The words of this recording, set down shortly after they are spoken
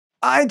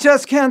I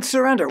just can't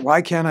surrender.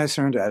 Why can't I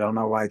surrender? I don't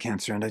know why I can't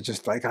surrender.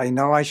 Just like I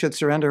know I should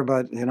surrender,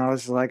 but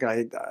it's like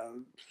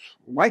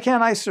why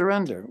can't I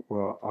surrender?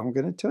 Well, I'm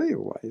going to tell you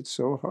why it's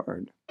so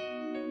hard.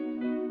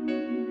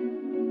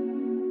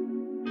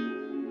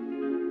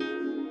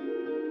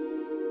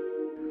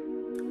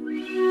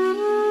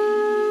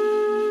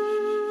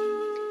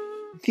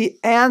 The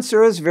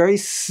answer is very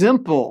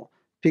simple,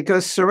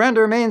 because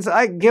surrender means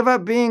I give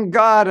up being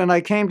God and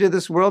I came to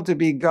this world to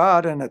be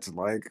God, and it's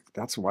like,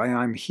 that's why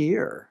I'm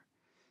here.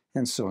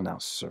 And so now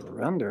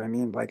surrender, I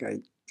mean, like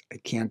I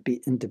can't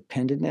be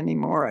independent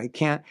anymore. I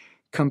can't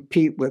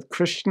compete with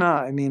Krishna.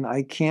 I mean,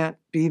 I can't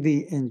be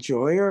the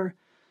enjoyer.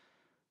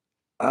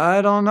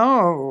 I don't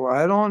know.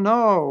 I don't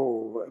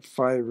know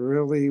if I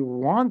really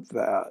want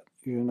that.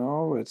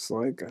 It's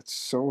like, it's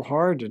so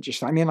hard to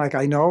just, I mean, like,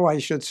 I know I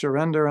should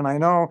surrender, and I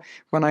know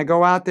when I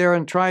go out there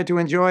and try to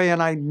enjoy,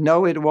 and I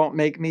know it won't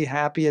make me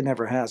happy, it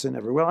never has, it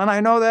never will. And I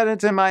know that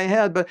it's in my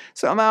head, but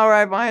somehow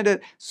I find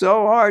it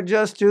so hard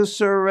just to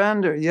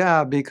surrender.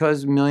 Yeah,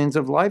 because millions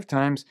of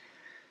lifetimes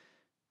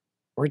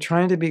we're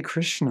trying to be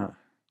Krishna.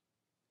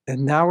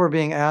 And now we're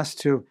being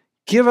asked to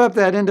give up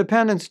that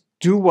independence,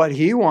 do what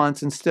he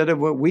wants instead of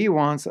what we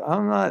want. So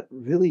I'm not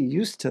really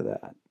used to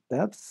that.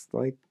 That's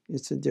like,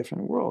 it's a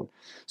different world.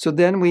 So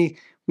then we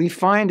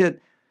find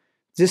it,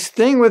 this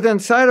thing within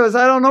inside of us,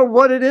 I don't know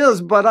what it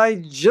is, but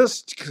I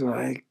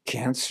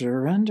can't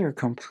surrender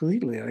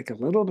completely. Like a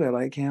little bit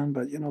I can,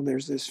 but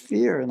there's this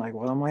fear, and like,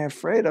 what am I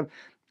afraid of?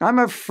 I'm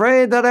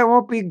afraid that I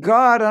won't be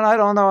God, and I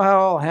don't know how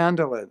I'll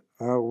handle it.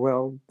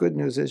 Well, good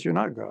news is you're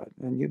not God,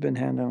 and you've been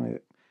handling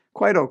it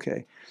quite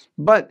okay.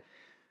 But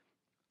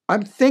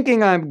I'm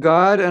thinking I'm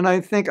God, and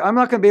I think I'm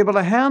not going to be able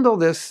to handle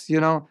this,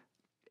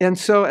 And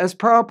so, as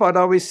Prabhupada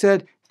always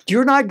said,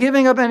 you're not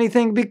giving up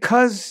anything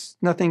because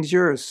nothing's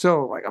yours.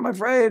 So, like, I'm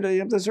afraid you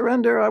have to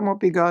surrender. I won't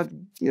be God.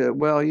 Yeah,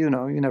 well, you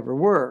never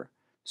were.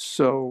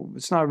 So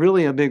it's not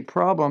really a big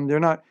problem. They're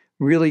not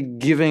really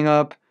giving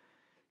up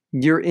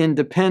your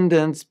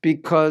independence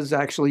because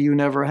actually you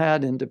never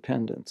had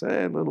independence.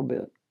 A little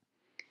bit.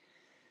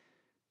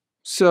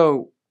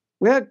 So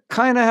we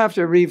kind of have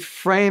to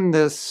reframe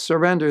this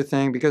surrender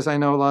thing, because I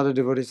know a lot of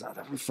devotees,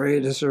 I'm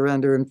afraid to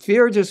surrender. And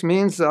fear just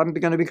means I'm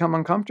going to become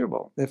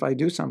uncomfortable if I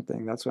do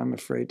something. That's why I'm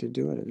afraid to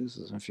do it. This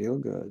doesn't feel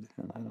good.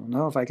 And I don't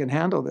know if I can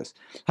handle this.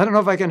 I don't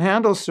know if I can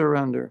handle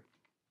surrender.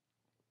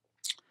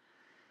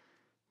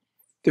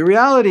 The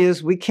reality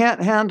is we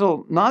can't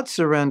handle not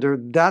surrender.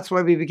 That's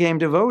why we became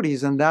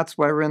devotees, and that's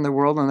why we're in the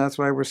world, and that's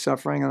why we're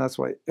suffering, and that's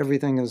why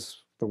everything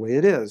is the way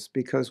it is,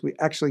 because we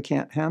actually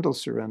can't handle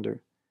surrender.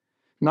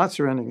 Not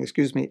surrendering,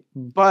 excuse me.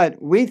 But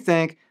we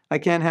think I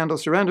can't handle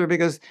surrender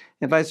because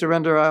if I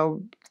surrender,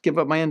 I'll give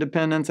up my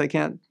independence.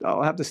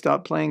 I'll have to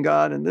stop playing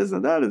God and this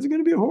and that. It's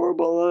going to be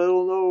horrible. I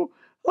don't know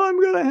how I'm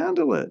going to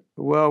handle it.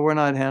 Well, we're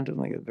not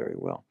handling it very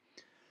well.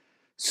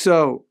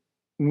 So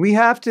we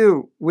have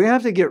to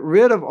get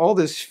rid of all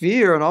this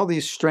fear and all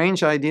these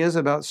strange ideas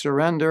about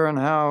surrender and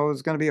how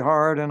it's going to be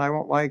hard and I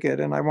won't like it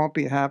and I won't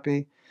be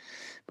happy.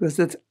 Because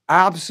it's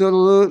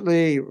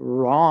absolutely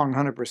wrong,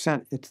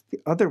 100%. It's the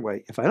other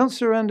way. If I don't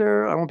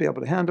surrender, I won't be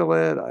able to handle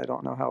it. I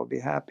don't know how I'll be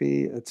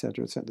happy,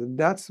 etc., etc.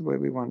 That's the way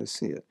we want to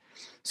see it.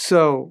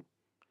 So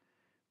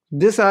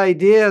this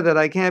idea that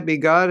I can't be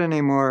God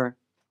anymore,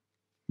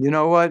 you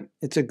know what?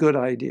 It's a good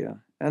idea.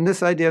 And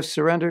this idea of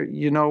surrender,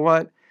 you know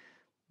what?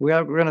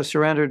 We're going to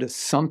surrender to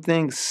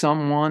something,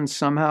 someone,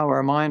 somehow,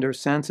 our mind, our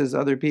senses,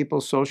 other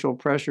people, social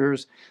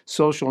pressures,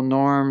 social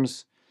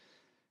norms.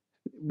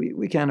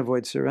 We can't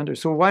avoid surrender.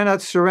 So why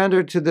not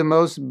surrender to the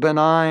most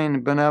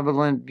benign,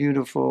 benevolent,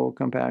 beautiful,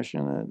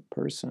 compassionate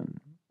person?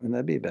 Wouldn't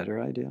that be a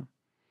better idea?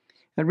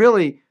 And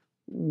really,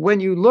 when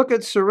you look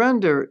at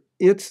surrender,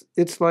 it's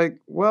like,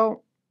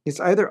 well, it's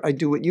either I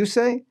do what you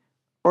say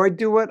or I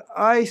do what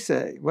I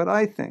say, what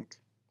I think.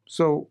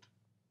 So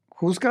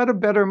who's got a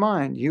better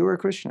mind, you or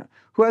Krishna?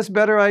 Who has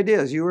better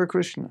ideas, you or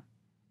Krishna?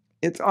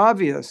 It's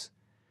obvious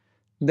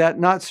that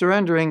not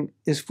surrendering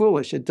is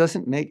foolish. It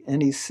doesn't make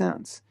any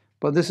sense.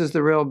 But this is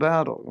the real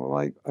battle.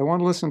 Well, I want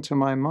to listen to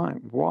my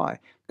mind. Why?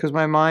 Because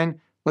my mind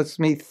lets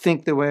me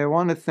think the way I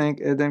want to think,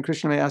 and then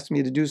Krishna may ask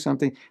me to do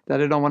something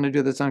that I don't want to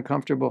do that's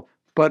uncomfortable.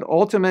 But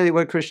ultimately,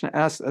 what Krishna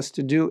asks us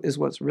to do is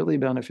what's really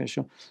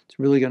beneficial. It's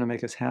really going to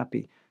make us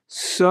happy.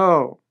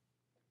 So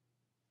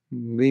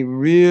we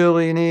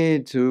really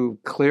need to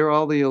clear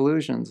all the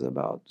illusions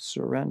about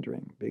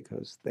surrendering,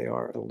 because they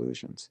are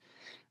illusions.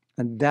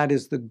 And that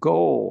is the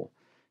goal.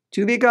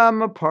 To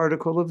become a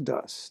particle of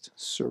dust,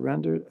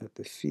 surrendered at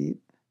the feet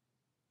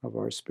of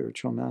our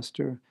spiritual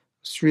master,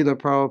 Srila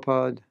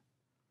Prabhupada,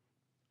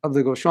 of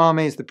the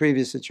Goswamis, the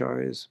previous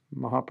acharyas,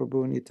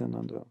 Mahaprabhu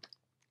Nityananda,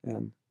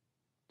 and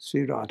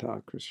Sri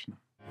Radha Krishna.